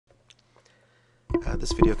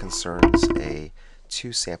This video concerns a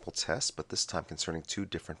two-sample test, but this time concerning two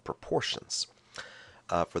different proportions.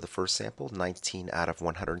 For the first sample, 19 out of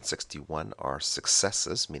 161 are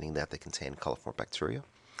successes, meaning that they contain coliform bacteria.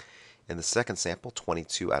 In the second sample,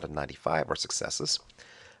 22 out of 95 are successes.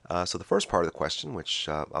 So the first part of the question, which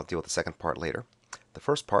I'll deal with the second part later. The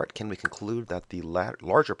first part, can we conclude that the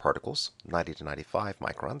larger particles, 90 to 95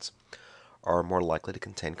 microns, are more likely to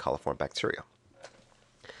contain coliform bacteria?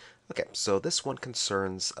 Okay, so this one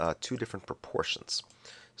concerns two different proportions.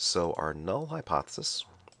 So our null hypothesis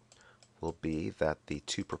will be that the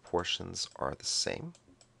two proportions are the same.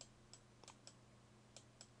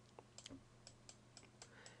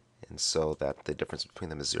 And so that the difference between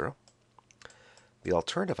them is 0. The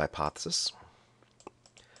alternative hypothesis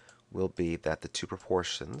will be that the two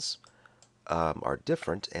proportions are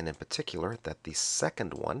different, and in particular that the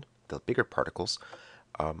second one, the bigger particles,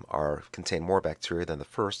 contain more bacteria than the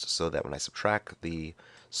first, so that when I subtract the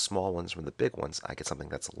small ones from the big ones, I get something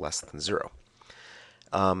that's less than 0.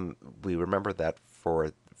 We remember that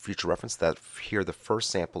for future reference that here the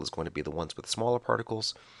first sample is going to be the ones with smaller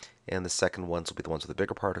particles, and the second ones will be the ones with the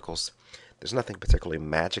bigger particles. There's nothing particularly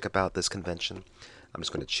magic about this convention. I'm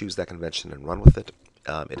just going to choose that convention and run with it.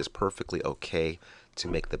 It is perfectly okay to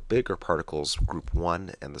make the bigger particles group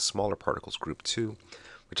 1 and the smaller particles group 2.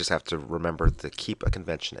 We just have to remember to keep a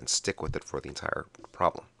convention and stick with it for the entire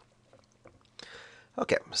problem.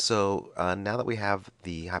 Okay, so now that we have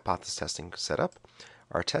the hypothesis testing set up,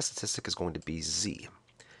 our test statistic is going to be z.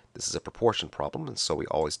 This is a proportion problem, and so we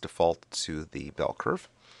always default to the bell curve.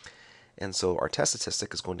 And so our test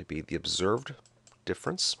statistic is going to be the observed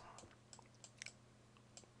difference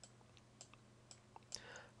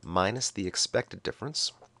minus the expected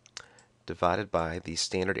difference divided by the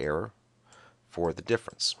standard error for the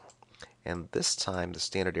difference. And this time the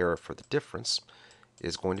standard error for the difference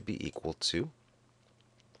is going to be equal to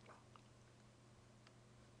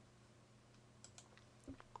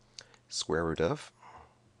square root of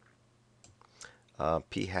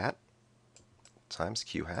p hat times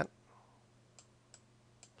q hat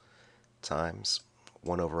times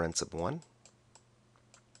 1 over n sub 1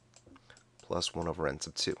 plus 1 over n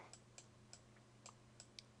sub 2.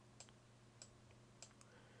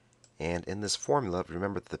 And in this formula,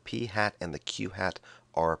 remember that the p hat and the q hat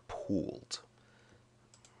are pooled.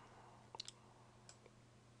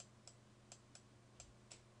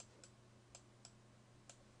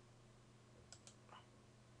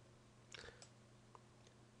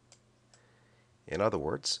 In other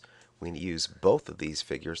words, we use both of these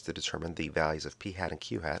figures to determine the values of p hat and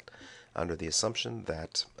q hat under the assumption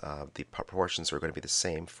that the proportions are going to be the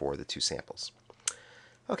same for the two samples.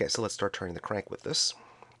 Okay, so let's start turning the crank with this.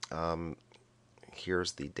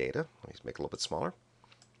 Here's the data. Let me make it a little bit smaller.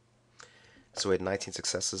 So we had 19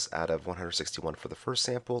 successes out of 161 for the first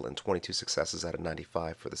sample and 22 successes out of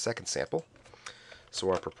 95 for the second sample. So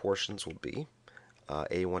our proportions will be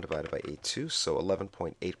A1 divided by A2, so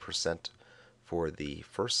 11.8% for the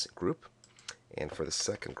first group, and for the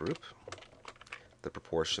second group, the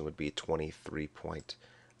proportion would be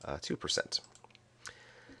 23.2%.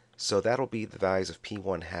 So that'll be the values of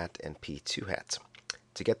P1 hat and P2 hat.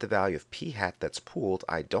 To get the value of P hat that's pooled,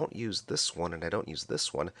 I don't use this one and I don't use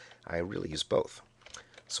this one. I really use both.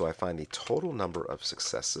 So I find the total number of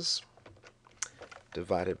successes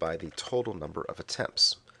divided by the total number of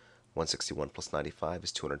attempts. 161 plus 95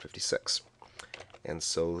 is 256. And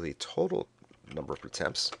so the total number of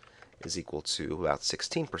attempts is equal to about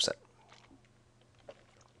 16%.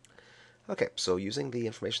 Okay, so using the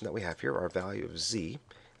information that we have here, our value of z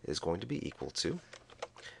is going to be equal to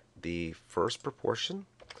the first proportion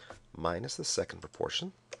minus the second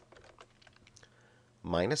proportion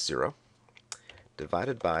minus 0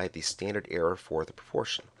 divided by the standard error for the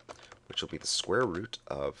proportion, which will be the square root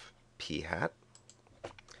of p hat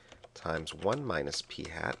times 1 minus p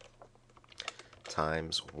hat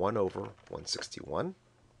times 1 over 161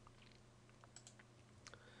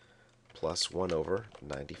 plus 1 over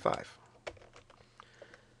 95.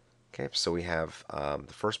 Okay, so we have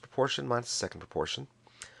the first proportion minus the second proportion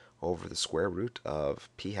over the square root of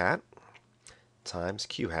p hat times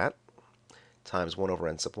q hat times 1 over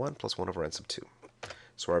n sub 1 plus 1 over n sub 2.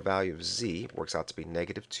 So our value of z works out to be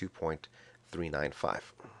negative 2.395.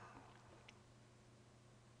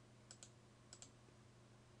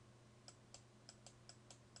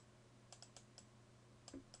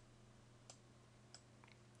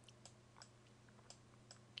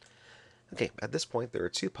 Okay, at this point there are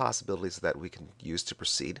two possibilities that we can use to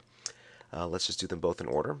proceed. Let's just do them both in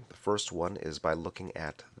order. The first one is by looking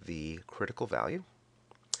at the critical value.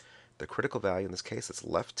 The critical value in this case is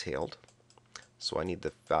left-tailed, So I need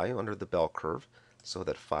the value under the bell curve so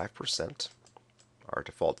that 5%, our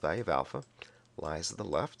default value of alpha, lies to the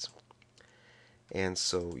left. And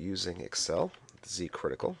so using Excel, z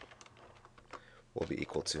critical will be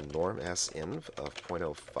equal to norm s inv of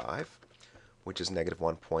 0.05, which is negative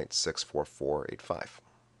 1.64485.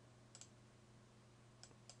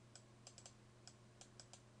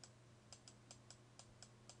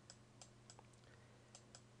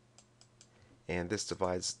 And this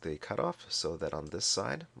divides the cutoff so that on this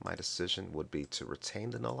side, my decision would be to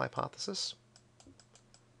retain the null hypothesis.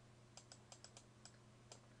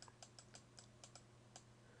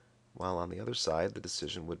 While on the other side, the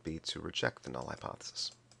decision would be to reject the null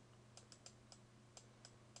hypothesis.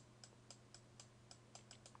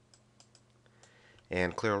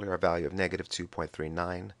 And clearly our value of negative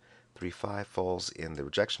 2.3935 falls in the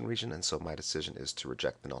rejection region, and so my decision is to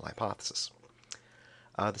reject the null hypothesis.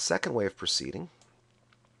 The second way of proceeding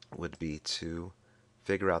would be to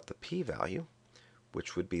figure out the p-value,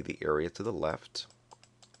 which would be the area to the left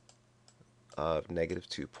of negative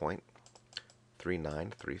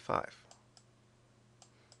 2.3935.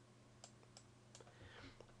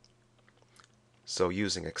 So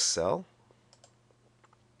using Excel,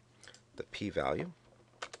 the p-value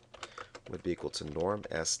would be equal to norm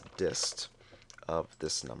s dist of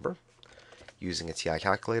this number. Using a TI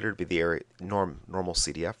calculator, it would be the area normal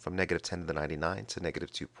CDF from negative 10 to the 99 to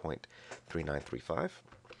negative 2.3935.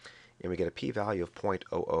 And we get a p-value of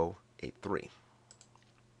 0.0083.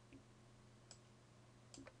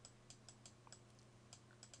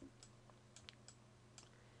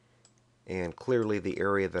 And clearly the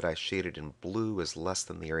area that I shaded in blue is less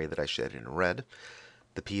than the area that I shaded in red.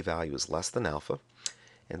 The p-value is less than alpha.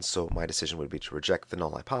 And so my decision would be to reject the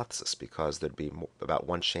null hypothesis because there'd be about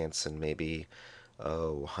one chance in maybe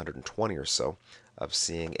 120 or so of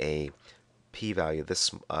seeing a p-value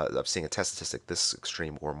of seeing a test statistic this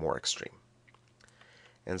extreme or more extreme.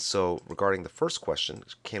 And so regarding the first question,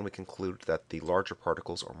 can we conclude that the larger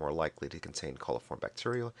particles are more likely to contain coliform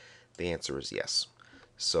bacteria? The answer is yes.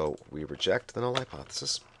 So we reject the null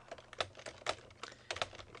hypothesis.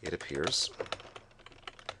 It appears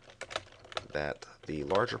that the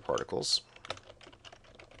larger particles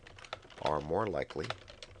are more likely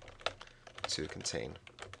to contain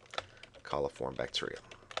coliform bacteria.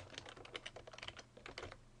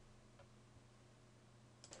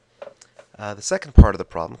 The second part of the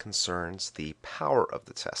problem concerns the power of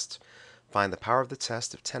the test. Find the power of the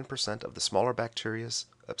test if 10% of the smaller particles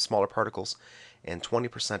and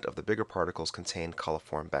 20% of the bigger particles contain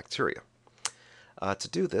coliform bacteria. To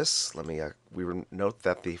do this, we note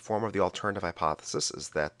that the form of the alternative hypothesis is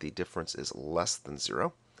that the difference is less than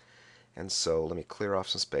 0. And so let me clear off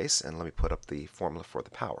some space and let me put up the formula for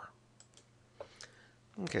the power.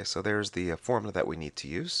 Okay, so there's the formula that we need to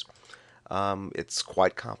use. It's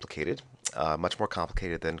quite complicated, much more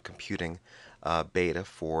complicated than computing beta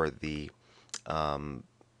for the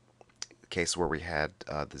case where we had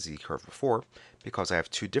the z-curve before, because I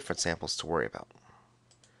have two different samples to worry about.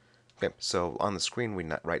 Okay, so on the screen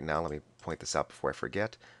right now, let me point this out before I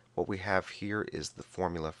forget. What we have here is the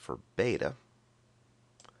formula for beta.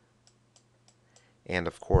 And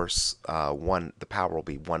of course, the power will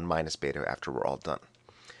be 1 minus beta after we're all done.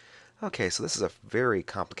 Okay, so this is a very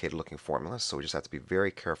complicated looking formula, so we just have to be very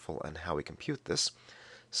careful on how we compute this.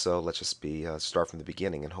 So let's just start from the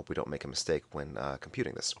beginning and hope we don't make a mistake when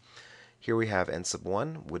computing this. Here we have n sub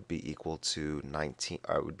 1 would be equal to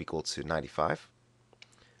 95.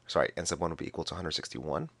 Sorry, n sub 1 would be equal to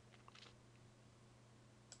 161.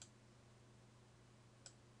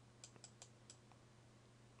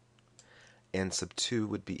 N sub 2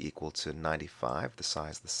 would be equal to 95, the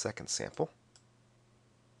size of the second sample.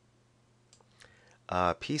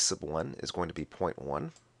 P sub 1 is going to be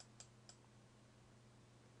 0.1.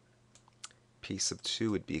 P sub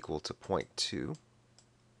 2 would be equal to 0.2.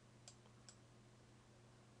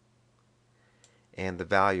 And the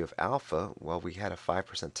value of alpha, well, we had a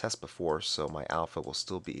 5% test before, so my alpha will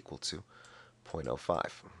still be equal to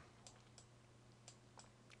 0.05.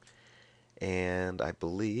 And I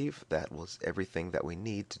believe that was everything that we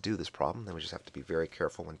need to do this problem. Then we just have to be very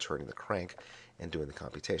careful when turning the crank and doing the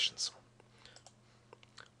computations.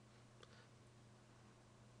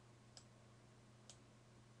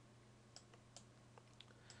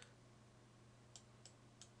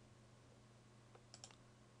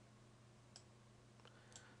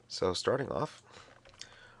 So starting off,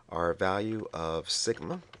 our value of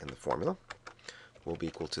sigma in the formula will be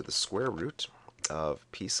equal to the square root of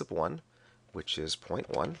p sub 1, which is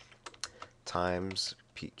 0.1, times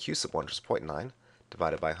q sub 1, which is 0.9,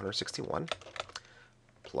 divided by 161,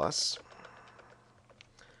 plus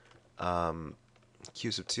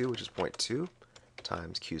q sub 2, which is 0.2,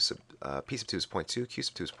 times p sub 2 is 0.2, q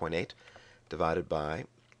sub 2 is 0.8, divided by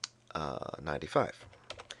 95.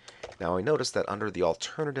 Now I notice that under the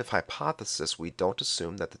alternative hypothesis, we don't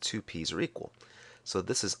assume that the two p's are equal. So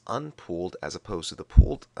this is unpooled as opposed to the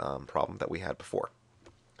pooled problem that we had before.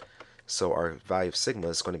 So our value of sigma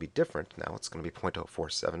is going to be different. Now it's going to be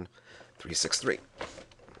 0.047363.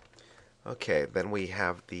 Okay, then we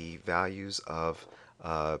have the values of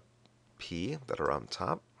p that are on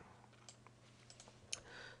top.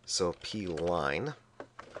 So p line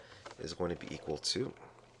is going to be equal to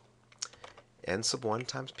n sub 1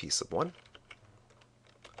 times p sub 1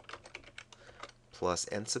 plus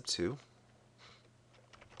n sub 2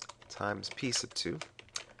 times p sub 2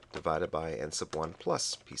 divided by n sub 1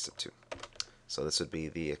 plus p sub 2. So this would be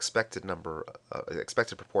the expected number,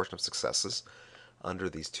 expected proportion of successes under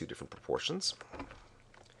these two different proportions.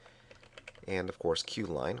 And of course, q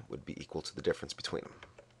line would be equal to the difference between them,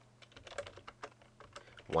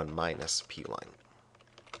 1 minus p line.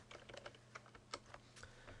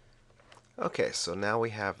 Okay, so now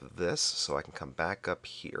we have this, so I can come back up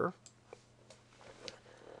here.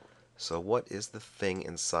 So what is the thing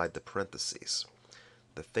inside the parentheses?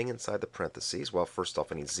 The thing inside the parentheses, well, first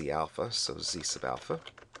off I need z alpha, so z sub alpha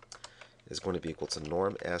is going to be equal to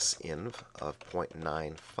norm S inv of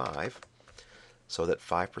 0.95, so that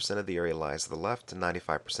 5% of the area lies to the left and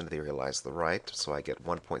 95% of the area lies to the right, so I get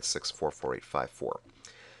 1.644854.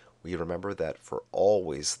 We remember that for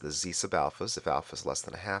always the z sub alphas, if alpha is less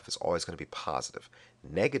than a half, is always going to be positive.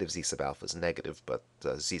 Negative z sub alpha is negative, but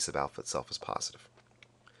z sub alpha itself is positive.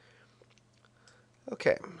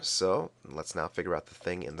 Okay, so let's now figure out the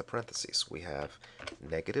thing in the parentheses. We have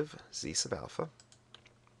negative z sub alpha,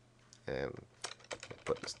 and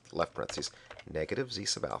put this left parentheses, negative z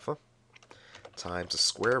sub alpha times the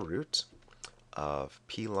square root of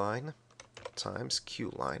p line times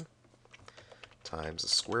q line times the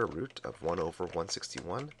square root of 1 over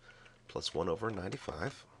 161 plus 1 over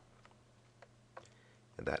 95,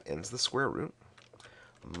 and that ends the square root,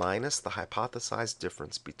 minus the hypothesized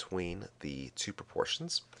difference between the two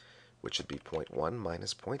proportions, which would be 0.1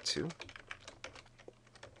 minus 0.2,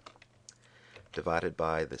 divided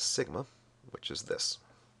by the sigma, which is this.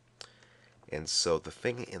 And so the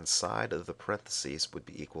thing inside of the parentheses would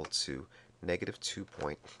be equal to negative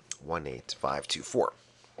 2.18524.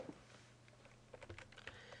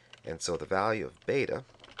 And so the value of beta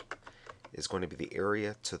is going to be the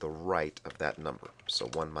area to the right of that number. So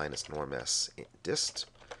 1 minus norm S dist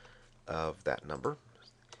of that number,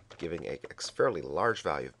 giving a fairly large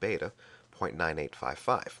value of beta,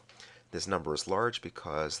 0.9855. This number is large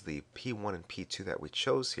because the P1 and P2 that we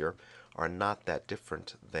chose here are not that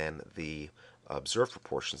different than the observed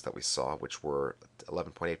proportions that we saw, which were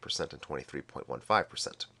 11.8% and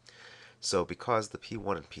 23.15%. So because the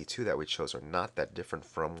P1 and P2 that we chose are not that different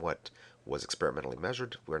from what was experimentally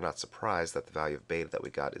measured, we're not surprised that the value of beta that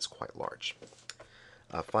we got is quite large.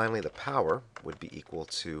 Finally, the power would be equal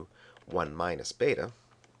to 1 minus beta,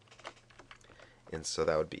 and so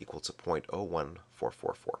that would be equal to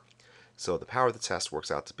 0.01444. So the power of the test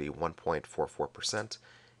works out to be 1.44%,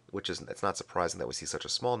 which is, it's not surprising that we see such a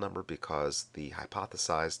small number because the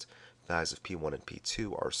hypothesized values of P1 and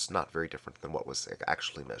P2 are not very different than what was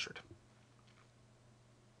actually measured.